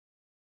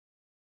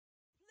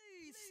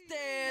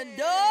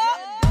Stand up.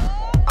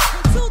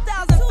 In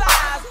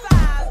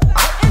 2005,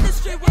 the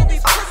industry will be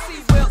pussy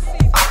whipped.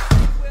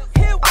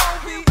 It won't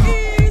be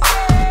easy.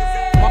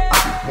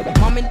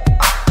 Mommy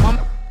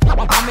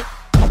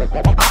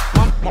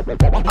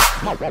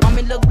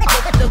look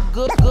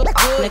good. In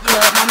the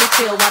club, mommy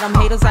chill while them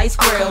haters ice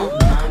grill.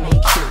 Mommy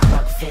cute,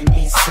 rock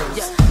Fendi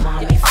suits.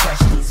 Mommy fresh,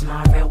 these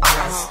my real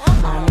breasts.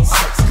 Mommy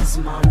sex, cause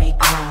mommy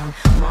grown.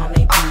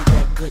 Mommy be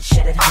that good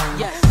shit at home.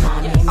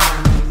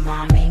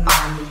 Mommy,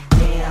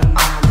 damn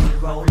mommy,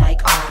 roll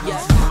like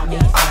almonds. Mommy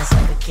fast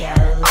like a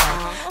Cadillac.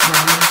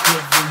 Mommy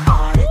give them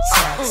heart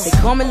attacks. They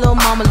call me Lil'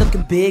 Mama,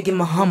 looking big in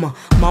my Hummer.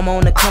 Mama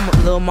on the come up,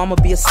 Lil' Mama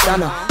be a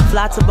stunner.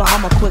 Fly to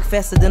Bahama, quick,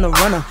 faster than a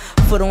runner.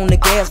 Foot on the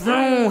gas,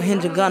 vroom,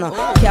 hinge a gunner.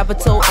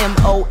 Capital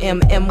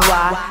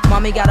M-O-M-M-Y.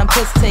 Mommy got 'em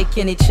pissed, take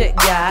any chick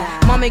guy.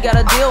 Mommy got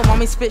a deal,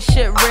 mommy spit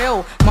shit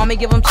real. Mommy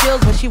give 'em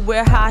chills when she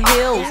wear high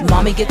heels.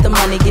 Mommy get the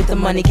money, get the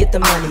money, get the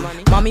money.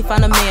 Mommy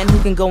find a man who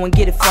can go and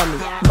get it from me.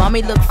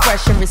 Mommy look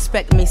fresh and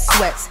respect me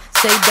sweats.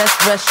 Stay best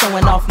dressed,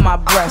 showing off my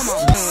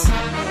breasts.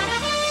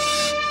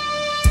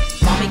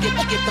 Mommy get the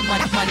money, get the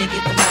money,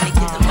 get the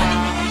money.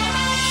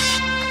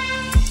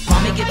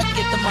 Mommy get the money,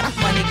 get the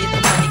money, get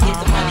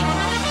the money.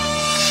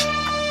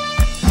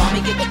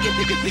 Mommy get the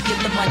money,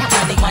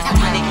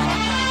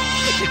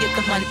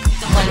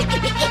 money.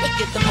 Get the money,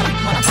 get the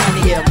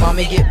money. Yeah,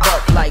 mommy get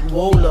buck like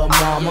whoa, lil'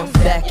 mama.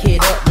 Back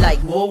it up like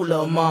whoa,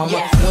 lil'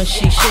 mama. When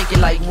she shake it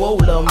like whoa,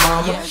 lil'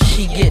 mama.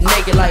 She get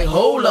naked like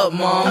hold up,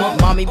 mama.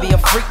 Mommy be a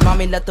freak,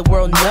 mommy let the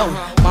world know.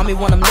 Mommy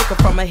want 'em looking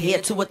from her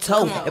head to her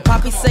toe. If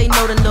Poppy say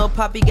no, then little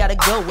Poppy gotta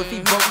go. If he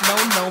broke,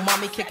 no,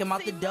 mommy kick him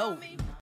out the door.